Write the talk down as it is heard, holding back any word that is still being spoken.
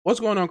What's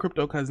going on,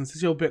 crypto cousins?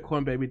 It's your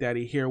Bitcoin baby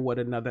daddy here with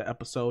another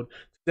episode.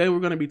 Today we're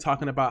going to be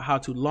talking about how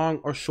to long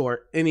or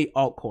short any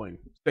altcoin.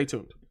 Stay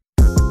tuned.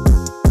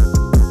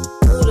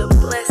 Buddha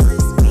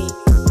blesses me.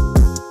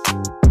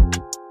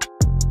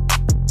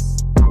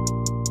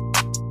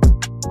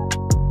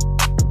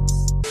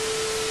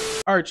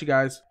 All right, you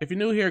guys, if you're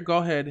new here, go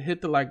ahead,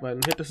 hit the like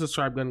button, hit the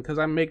subscribe button, because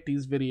I make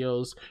these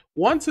videos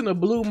once in a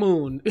blue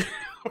moon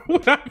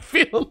when I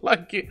feel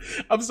like it.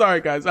 I'm sorry,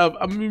 guys.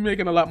 I'm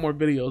making a lot more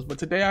videos, but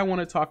today I want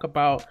to talk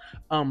about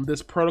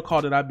this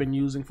protocol that I've been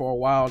using for a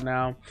while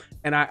now.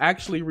 And I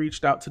actually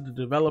reached out to the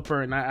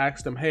developer and I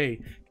asked them,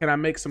 hey, can I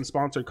make some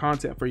sponsored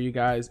content for you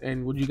guys?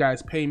 And would you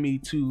guys pay me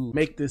to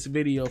make this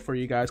video for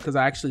you guys? Because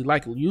I actually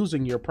like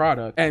using your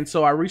product. And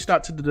so I reached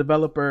out to the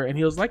developer and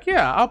he was like,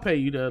 yeah, I'll pay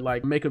you to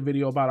like make a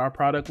video about our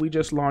product. We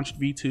just launched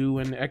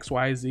V2 and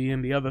XYZ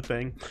and the other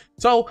thing.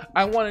 So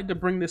I wanted to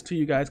bring this to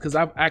you guys because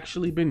I've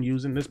actually been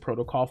using this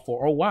protocol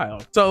for a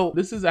while. So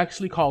this is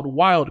actually called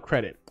Wild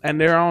Credit, and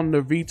they're on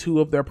the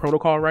V2 of their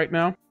protocol right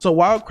now. So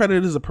Wild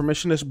Credit is a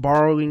permissionless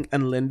borrowing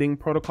and lending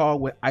protocol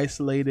with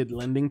isolated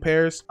lending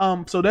pairs.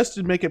 So that's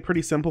to make it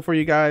pretty simple for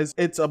you guys.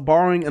 It's a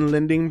borrowing and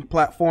lending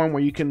platform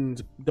where you can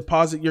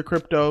deposit your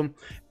crypto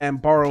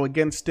and borrow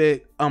against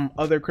it,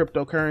 other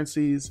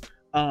cryptocurrencies.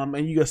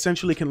 And you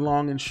essentially can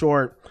long and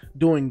short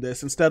doing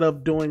this instead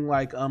of doing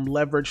like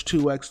leverage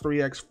 2x,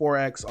 3x,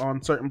 4x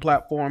on certain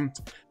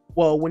platforms.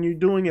 Well, when you're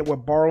doing it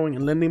with borrowing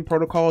and lending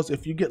protocols,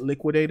 if you get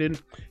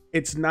liquidated,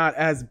 it's not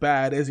as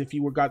bad as if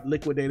you got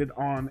liquidated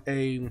on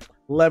a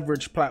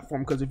leverage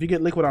platform. Because if you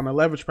get liquid on a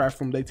leverage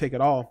platform, they take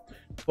it all.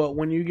 But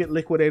when you get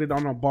liquidated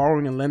on a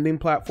borrowing and lending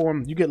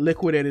platform, you get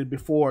liquidated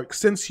before,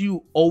 since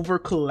you over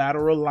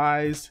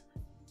collateralize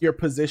your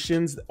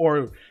positions,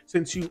 or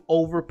since you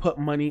over put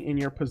money in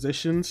your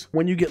positions,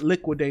 when you get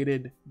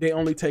liquidated, they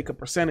only take a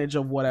percentage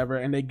of whatever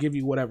and they give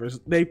you whatever's,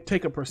 they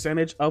take a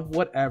percentage of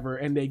whatever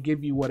and they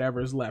give you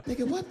whatever's left.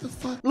 Nigga, what the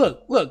fuck?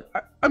 Look,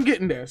 I'm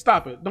getting there.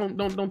 Stop it.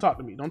 Don't talk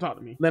to me. Don't talk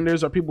to me.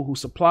 Lenders are people who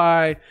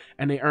supply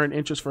and they earn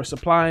interest for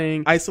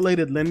supplying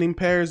isolated lending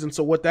pairs. And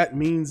so what that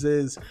means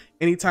is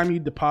anytime you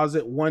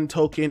deposit one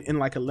token in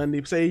like a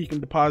lending, say you can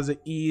deposit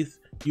ETH,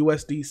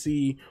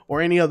 USDC, or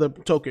any other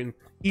token,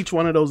 each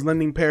one of those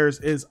lending pairs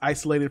is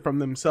isolated from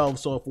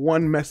themselves. So if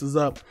one messes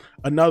up,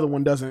 another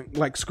one doesn't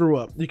like screw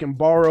up. You can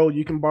borrow.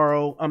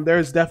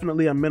 There's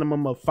definitely a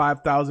minimum of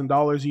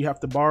 $5,000 you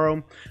have to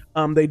borrow.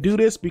 They do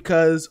this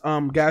because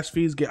gas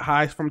fees get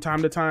high from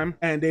time to time,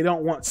 and they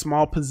don't want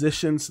small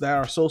positions that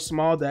are so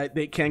small that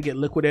they can't get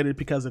liquidated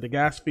because of the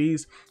gas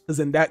fees, because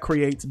then that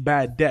creates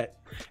bad debt.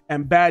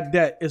 And bad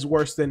debt is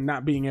worse than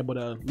not being able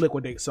to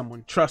liquidate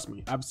someone. Trust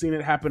me, I've seen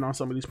it happen on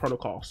some of these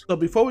protocols. So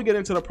before we get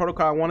into the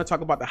protocol, I want to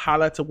talk about the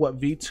highlights of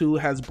what V2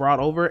 has brought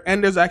over.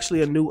 And there's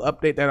actually a new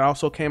update that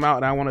also came out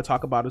and I want to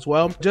talk about as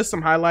well. Just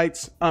some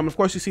highlights. Of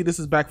course, you see this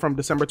is back from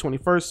December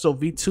 21st. So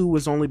V2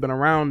 has only been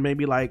around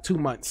maybe like 2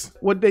 months.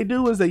 What they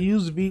do is they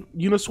use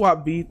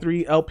Uniswap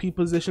V3 LP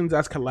positions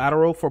as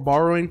collateral for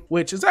borrowing,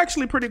 which is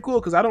actually pretty cool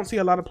because I don't see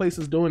a lot of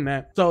places doing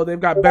that. So they've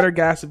got better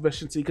gas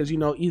efficiency because, you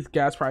know, ETH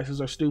gas prices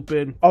are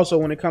stupid. Also,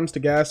 when it comes to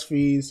gas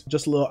fees,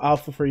 just a little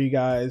alpha for you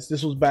guys.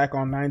 This was back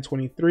on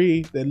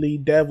 9/23. The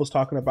lead dev was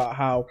talking about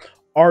how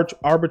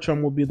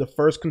Arbitrum will be the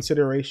first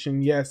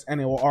consideration, yes,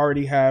 and it will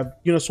already have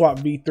Uniswap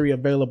V3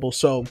 available.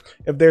 So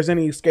if there's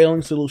any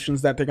scaling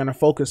solutions that they're going to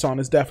focus on,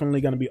 it's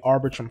definitely going to be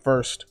Arbitrum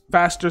first.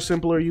 Faster,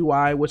 simpler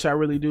UI, which I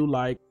really do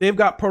like. They've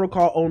got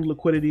protocol owned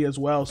liquidity as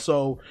well,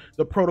 so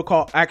the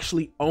protocol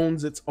actually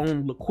owns its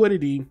own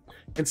liquidity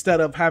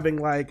instead of having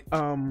like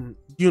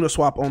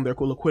Uniswap own their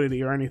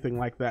liquidity or anything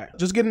like that.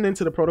 Just getting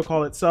into the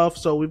protocol itself.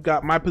 So we've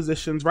got my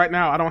positions right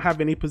now. I don't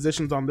have any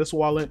positions on this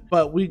wallet,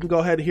 but we can go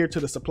ahead here to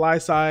the supply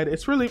side.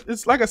 It's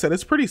like I said,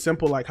 it's pretty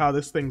simple like how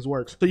this thing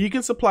works. So you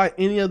can supply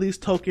any of these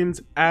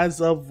tokens as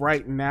of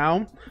right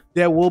now.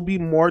 There will be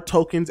more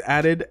tokens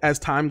added as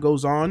time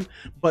goes on,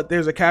 but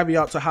there's a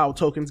caveat to how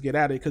tokens get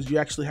added because you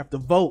actually have to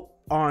vote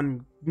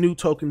on new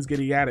tokens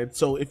getting added.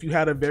 So if you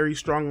had a very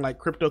strong like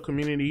crypto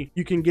community,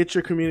 you can get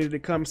your community to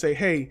come say,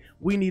 hey,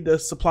 we need to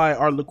supply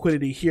our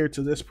liquidity here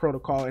to this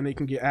protocol, and they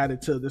can get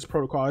added to this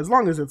protocol as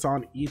long as it's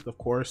on ETH, of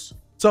course.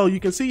 So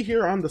you can see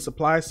here on the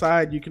supply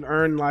side, you can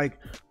earn like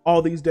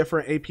all these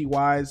different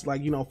APYs,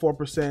 like, you know,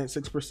 4%,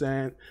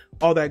 6%,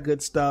 all that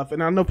good stuff.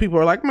 And I know people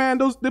are like, man,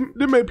 them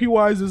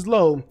APYs is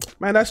low.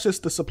 Man, that's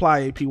just the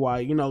supply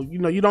APY. You know,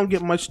 you don't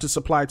get much to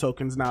supply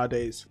tokens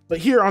nowadays. But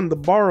here on the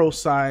borrow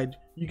side,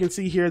 you can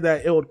see here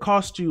that it would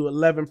cost you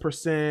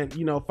 11%,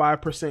 you know,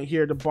 5%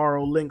 here to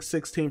borrow, link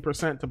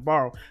 16% to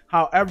borrow.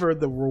 However,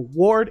 the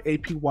reward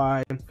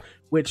APY,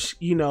 which,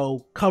 you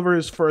know,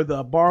 covers for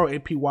the borrow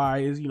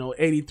APY is, you know,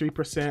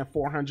 83%,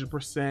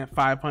 400%,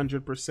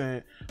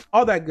 500%,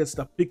 all that good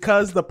stuff.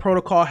 Because the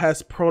protocol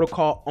has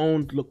protocol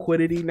owned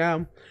liquidity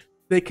now,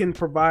 they can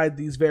provide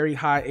these very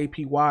high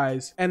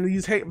APYs, and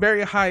these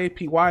very high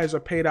APYs are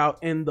paid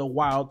out in the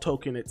wild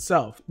token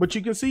itself. But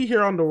you can see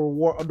here on the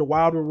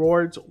wild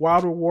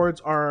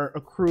rewards are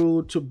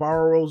accrued to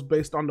borrowers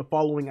based on the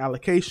following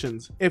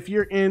allocations. If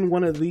you're in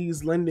one of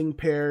these lending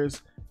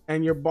pairs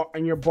and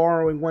you're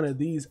borrowing one of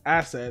these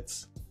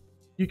assets,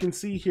 you can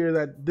see here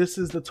that this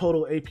is the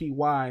total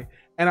APY.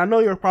 And I know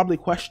you're probably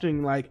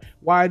questioning, like,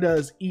 why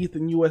does ETH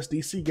and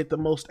USDC get the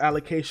most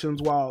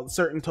allocations while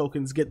certain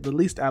tokens get the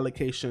least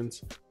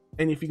allocations?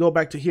 And if you go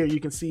back to here, you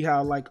can see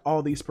how like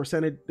all these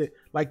percentage,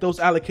 like those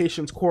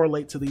allocations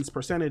correlate to these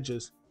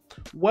percentages.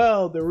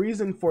 Well, the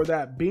reason for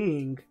that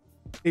being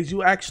is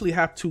you actually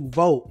have to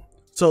vote.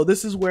 So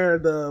this is where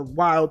the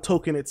wild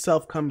token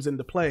itself comes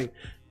into play.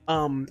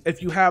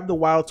 If you have the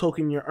wild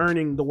token, you're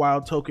earning the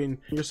wild token,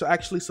 you're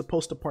actually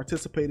supposed to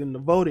participate in the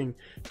voting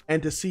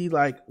and to see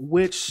like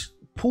which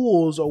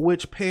pools or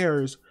which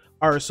pairs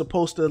are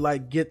supposed to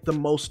like get the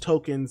most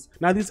tokens.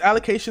 Now these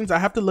allocations, I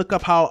have to look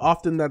up how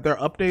often that they're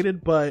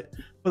updated, but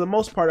for the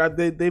most part,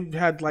 they've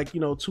had like,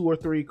 2 or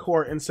 3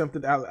 core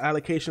incentive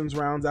allocations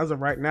rounds as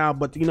of right now.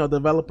 But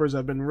developers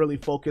have been really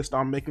focused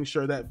on making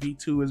sure that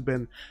V2 has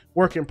been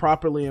working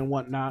properly and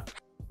whatnot.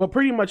 But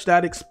pretty much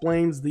that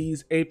explains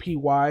these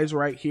APYs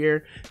right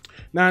here.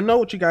 Now I know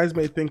what you guys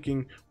may be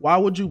thinking, why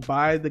would you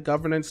buy the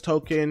governance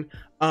token?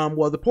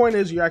 Well, the point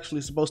is you're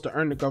actually supposed to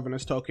earn the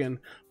governance token,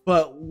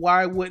 but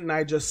why wouldn't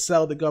I just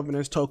sell the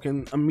governance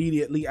token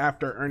immediately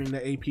after earning the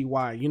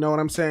APY? You know what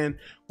I'm saying?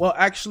 Well,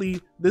 actually,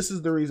 this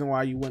is the reason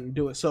why you wouldn't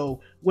do it. So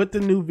with the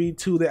new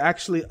V2, they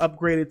actually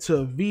upgraded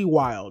to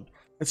VWild.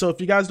 And so if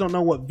you guys don't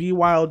know what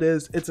VWild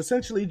is, it's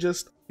essentially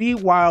just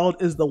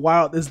VWild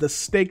is the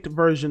staked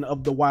version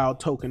of the wild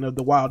token, of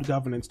the wild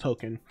governance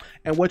token.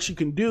 And what you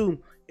can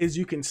do is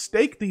you can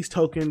stake these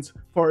tokens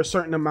for a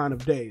certain amount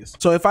of days.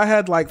 So if I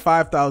had like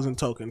 5,000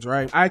 tokens,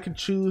 right, I could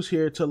choose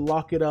here to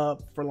lock it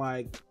up for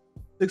like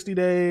 60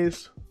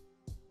 days,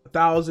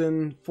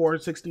 1,000 for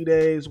 60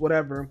 days,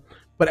 whatever.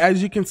 But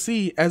as you can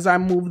see, as I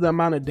move the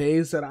amount of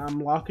days that I'm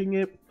locking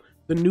it,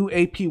 the new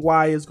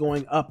APY is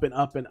going up and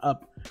up and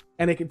up.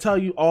 And it can tell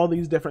you all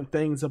these different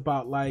things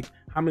about like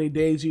how many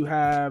days you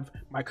have,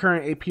 my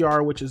current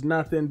APR, which is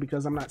nothing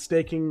because I'm not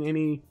staking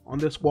any on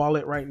this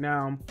wallet right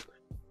now.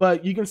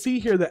 But you can see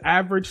here the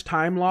average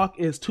time lock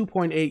is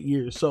 2.8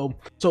 years. So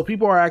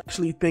people are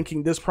actually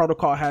thinking this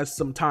protocol has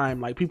some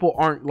time. Like people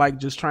aren't like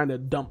just trying to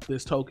dump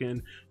this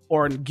token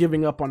or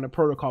giving up on the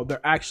protocol.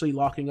 They're actually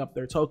locking up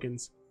their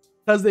tokens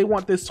because they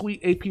want this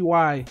sweet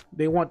APY.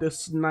 They want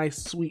this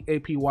nice sweet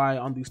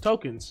APY on these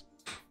tokens.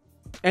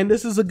 And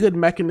this is a good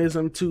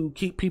mechanism to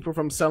keep people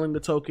from selling the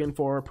token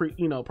for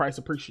price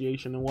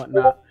appreciation and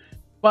whatnot.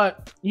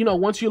 But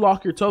once you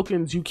lock your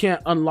tokens, you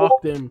can't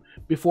unlock them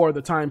before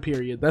the time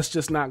period. That's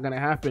just not going to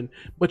happen.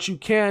 But you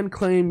can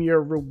claim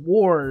your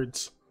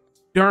rewards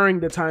during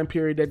the time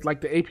period, that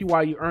like the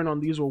APY you earn on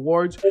these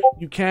rewards,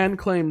 you can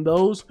claim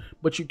those,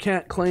 but you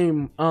can't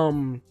claim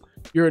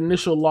your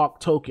initial lock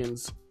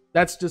tokens.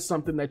 That's just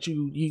something that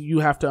you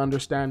have to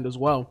understand as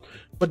well.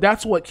 But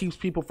that's what keeps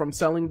people from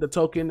selling the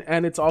token.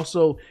 And it's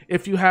also,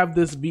 if you have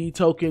this V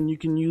token, you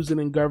can use it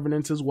in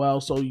governance as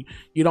well. So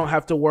you don't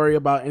have to worry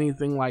about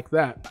anything like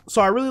that.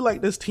 So I really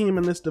like this team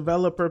and this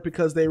developer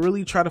because they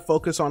really try to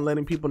focus on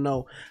letting people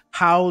know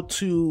how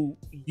to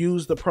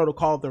use the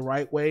protocol the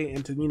right way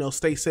and to,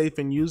 stay safe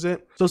and use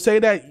it. So say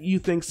that you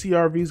think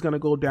CRV is going to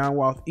go down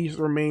while ETH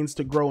remains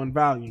to grow in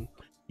value.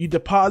 You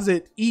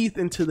deposit ETH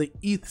into the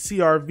ETH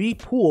CRV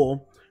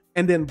pool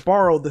and then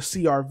borrow the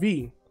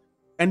CRV.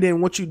 And then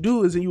what you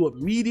do is you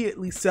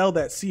immediately sell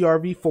that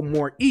CRV for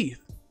more ETH.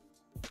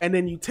 And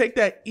then you take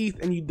that ETH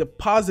and you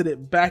deposit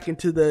it back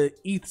into the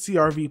ETH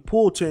CRV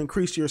pool to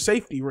increase your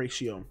safety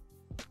ratio.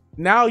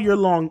 Now you're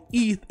long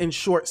ETH and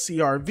short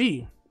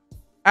CRV.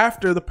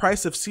 After the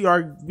price of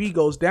CRV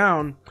goes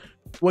down,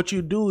 what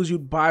you do is you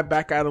buy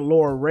back at a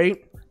lower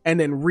rate and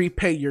then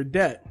repay your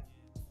debt.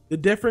 The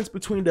difference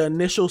between the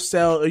initial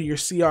sale of your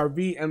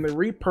CRV and the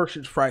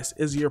repurchase price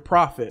is your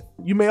profit.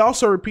 You may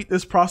also repeat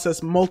this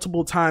process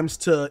multiple times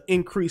to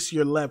increase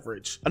your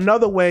leverage.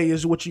 Another way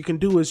is what you can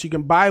do is you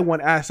can buy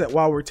one asset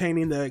while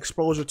retaining the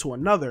exposure to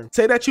another.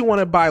 Say that you want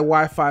to buy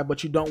Wi-Fi,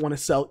 but you don't want to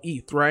sell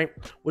ETH, right?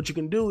 What you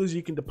can do is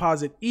you can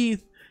deposit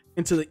ETH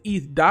into the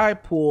ETH DAI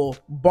pool,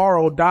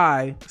 borrow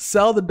DAI,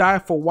 sell the DAI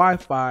for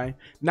Wi-Fi.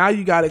 Now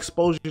you got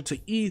exposure to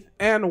ETH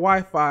and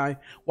Wi-Fi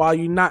while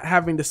you're not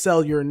having to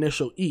sell your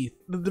initial ETH.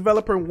 The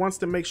developer wants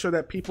to make sure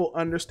that people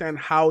understand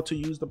how to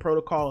use the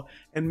protocol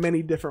in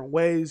many different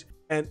ways.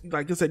 And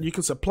like I said, you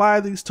can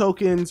supply these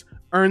tokens,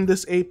 earn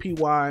this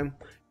APY,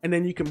 and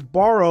then you can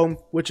borrow,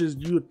 which is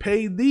you would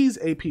pay these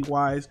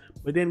APYs,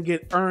 but then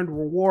get earned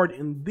reward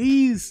in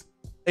these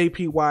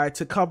APY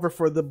to cover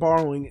for the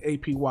borrowing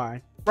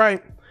APY,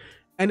 right?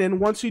 And then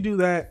once you do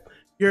that,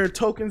 your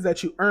tokens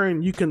that you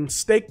earn, you can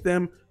stake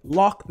them,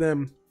 lock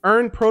them,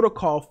 earn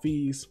protocol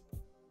fees,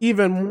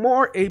 even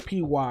more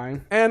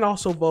APY, and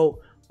also vote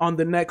on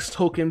the next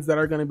tokens that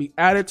are going to be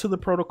added to the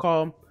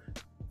protocol.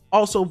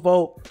 Also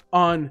vote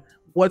on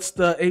what's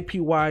the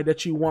APY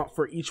that you want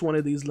for each one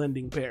of these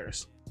lending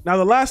pairs. Now,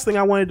 the last thing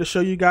I wanted to show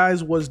you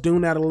guys was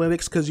Dune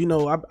Analytics, because, you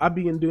know, I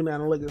be in Dune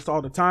Analytics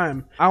all the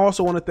time. I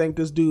also want to thank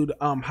this dude,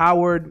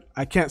 Howard.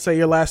 I can't say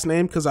your last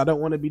name because I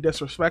don't want to be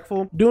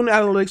disrespectful. Dune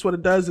Analytics, what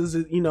it does is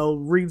it, you know,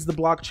 reads the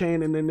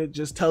blockchain and then it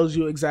just tells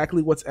you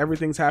exactly what's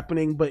everything's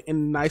happening, but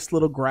in nice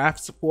little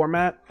graphs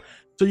format.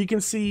 So you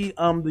can see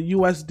the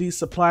USD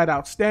supplied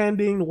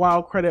outstanding,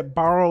 wild credit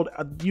borrowed,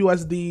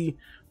 USD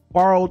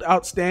borrowed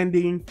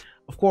outstanding.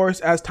 Of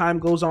course, as time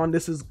goes on,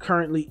 this is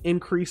currently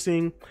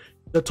increasing.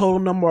 The total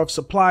number of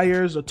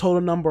suppliers, the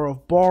total number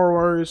of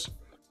borrowers.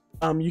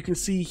 You can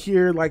see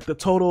here like the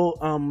total,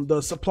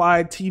 the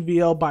supplied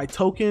TVL by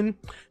token.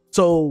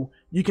 So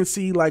you can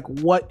see like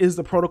what is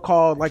the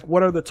protocol, like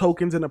what are the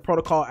tokens in the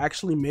protocol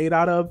actually made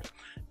out of.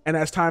 And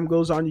as time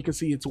goes on, you can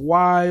see it's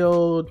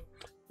wild.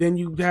 Then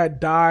you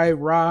had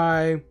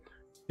DYOR,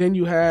 then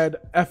you had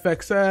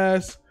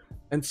FXS,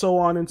 and so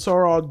on and so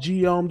on.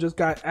 Geom just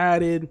got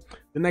added.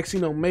 The next, you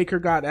know, Maker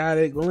got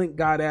added, Link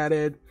got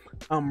added.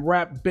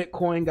 Wrap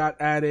Bitcoin got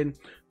added.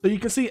 So you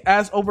can see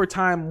as over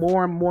time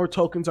more and more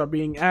tokens are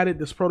being added,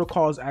 this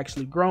protocol is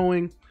actually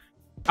growing.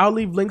 I'll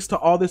leave links to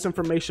all this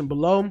information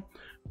below,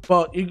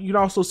 but you can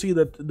also see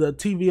the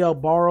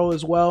TVL borrow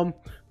as well.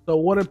 So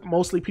what are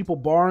mostly people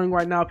borrowing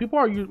right now? People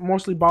are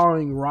mostly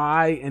borrowing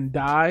RAI and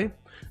DAI.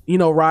 You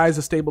know, RAI is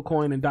a stable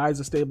coin and DAI is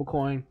a stable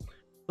coin.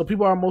 So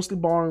people are mostly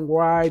borrowing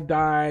RAI,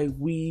 DAI,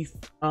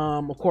 WETH,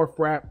 of course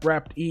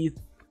wrapped ETH,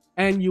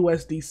 and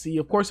USDC.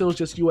 Of course, it was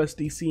just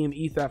USDC and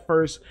ETH at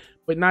first,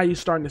 but now you're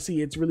starting to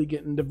see it's really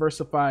getting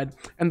diversified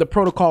and the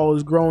protocol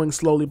is growing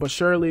slowly but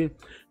surely.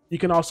 You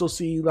can also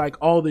see like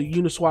all the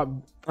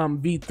Uniswap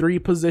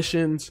V3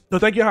 positions. So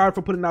thank you, Howard,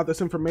 for putting out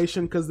this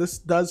information, because this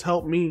does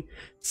help me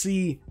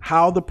see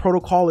how the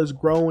protocol is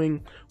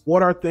growing.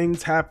 What are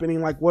things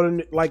happening? Like what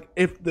are, like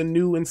if the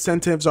new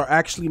incentives are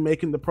actually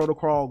making the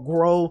protocol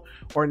grow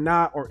or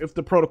not, or if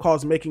the protocol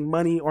is making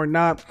money or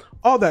not,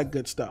 all that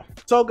good stuff.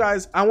 So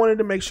guys, I wanted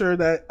to make sure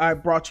that I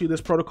brought you this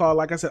protocol.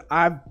 Like I said,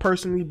 I've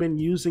personally been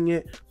using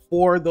it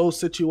for those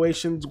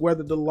situations,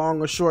 whether the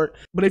long or short.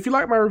 But if you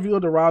like my review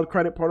of the Wild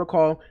Credit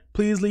Protocol,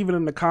 please leave it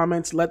in the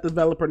comments. Let the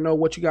developer know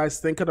what you guys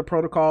think of the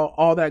protocol,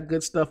 all that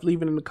good stuff.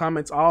 Leave it in the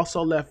comments. I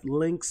also left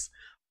links,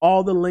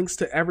 all the links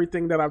to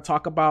everything that I've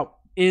talked about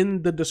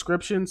in the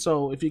description.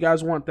 So if you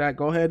guys want that,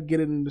 go ahead,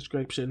 get it in the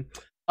description.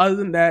 Other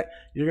than that,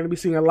 you're going to be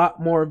seeing a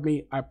lot more of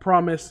me, I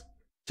promise.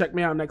 Check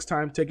me out next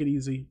time. Take it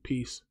easy.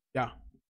 Peace. Yeah.